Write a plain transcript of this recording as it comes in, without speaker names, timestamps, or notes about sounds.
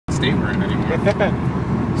state we're in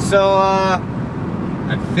anymore. So,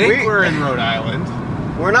 I think we're in Rhode Island.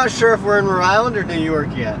 We're not sure if we're in Rhode Island or New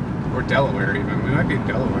York yet. Or Delaware even. We might be in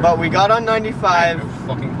Delaware. But we got on 95. I have no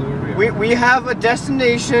fucking clue where we are. We have a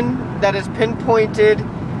destination that is pinpointed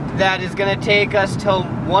that is going to take us till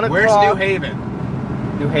 1 o'clock. Where's New Haven?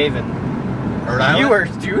 New Haven. Rhode Island?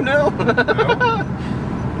 Viewers, do you know? No.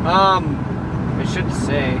 I should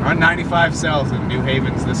say. We're on 95 south and New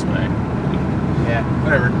Haven's this way. Yeah.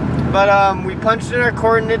 Whatever. But we punched in our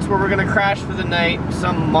coordinates where we're going to crash for the night.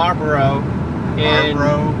 Some Marlboro in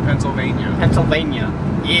Pennsylvania. Pennsylvania.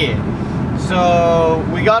 Yeah. So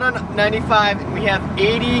we got on 95 and we have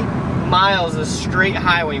 80 miles of straight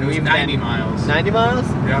highway. It was 90 miles. 90 miles?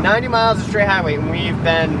 Yeah. 90 miles of straight highway, and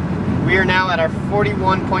we are now at our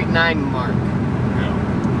 41.9 mark.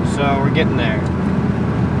 Yeah. So we're getting there.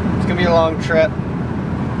 It's gonna be a long trip.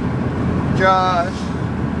 Josh.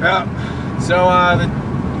 Yeah. So the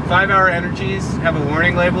 5-hour energies have a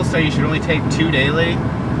warning label, so you should only take 2 daily.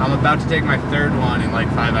 I'm about to take my 3rd one in like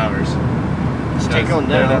 5 hours. Just take one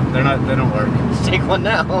now. They don't work. Just take one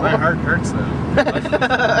now. My heart hurts though.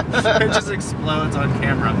 It just explodes on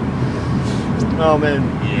camera. Oh man.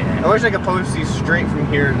 Yeah. I wish I could post these straight from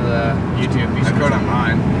here to the YouTube. I put on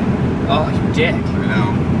mine. Oh, you dick. I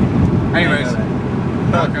know. Anyways,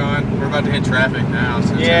 rock on. We're about to hit traffic now.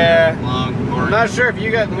 So it's yeah. Long, boring. I'm not sure if you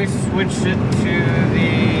got. Let me switch it to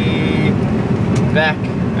the back.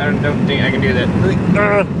 I don't think I can do that.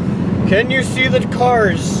 Can you see the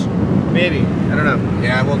cars? Maybe. I don't know.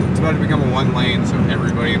 Yeah, well, it's about to become a 1 lane, so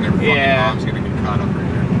everybody and their fucking mom's gonna get caught up right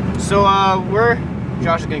here. So,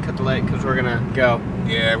 Josh is gonna cut the light because we're gonna go.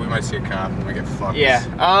 Yeah, we might see a cop and we get fucked. Yeah.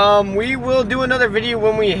 We will do another video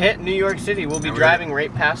when we hit New York City. We'll be driving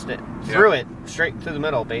right past it. Through it. Straight through the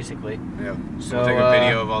middle, basically. Yeah. So, we'll take a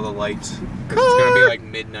video of all the lights. 'Cause it's gonna be like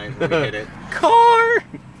midnight when we hit it. Car!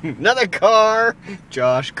 Another car!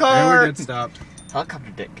 Josh, car! And we get stopped.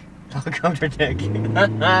 Helicopter dick. Helicopter dick.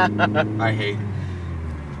 I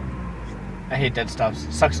hate dead stops.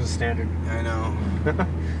 Sucks as standard. I know.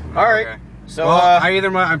 Alright. Okay. So, well,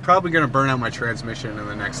 I'm probably gonna burn out my transmission in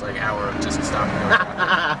the next like hour of just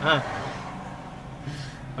stopping.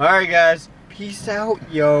 Alright guys. Peace out,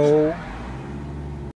 yo.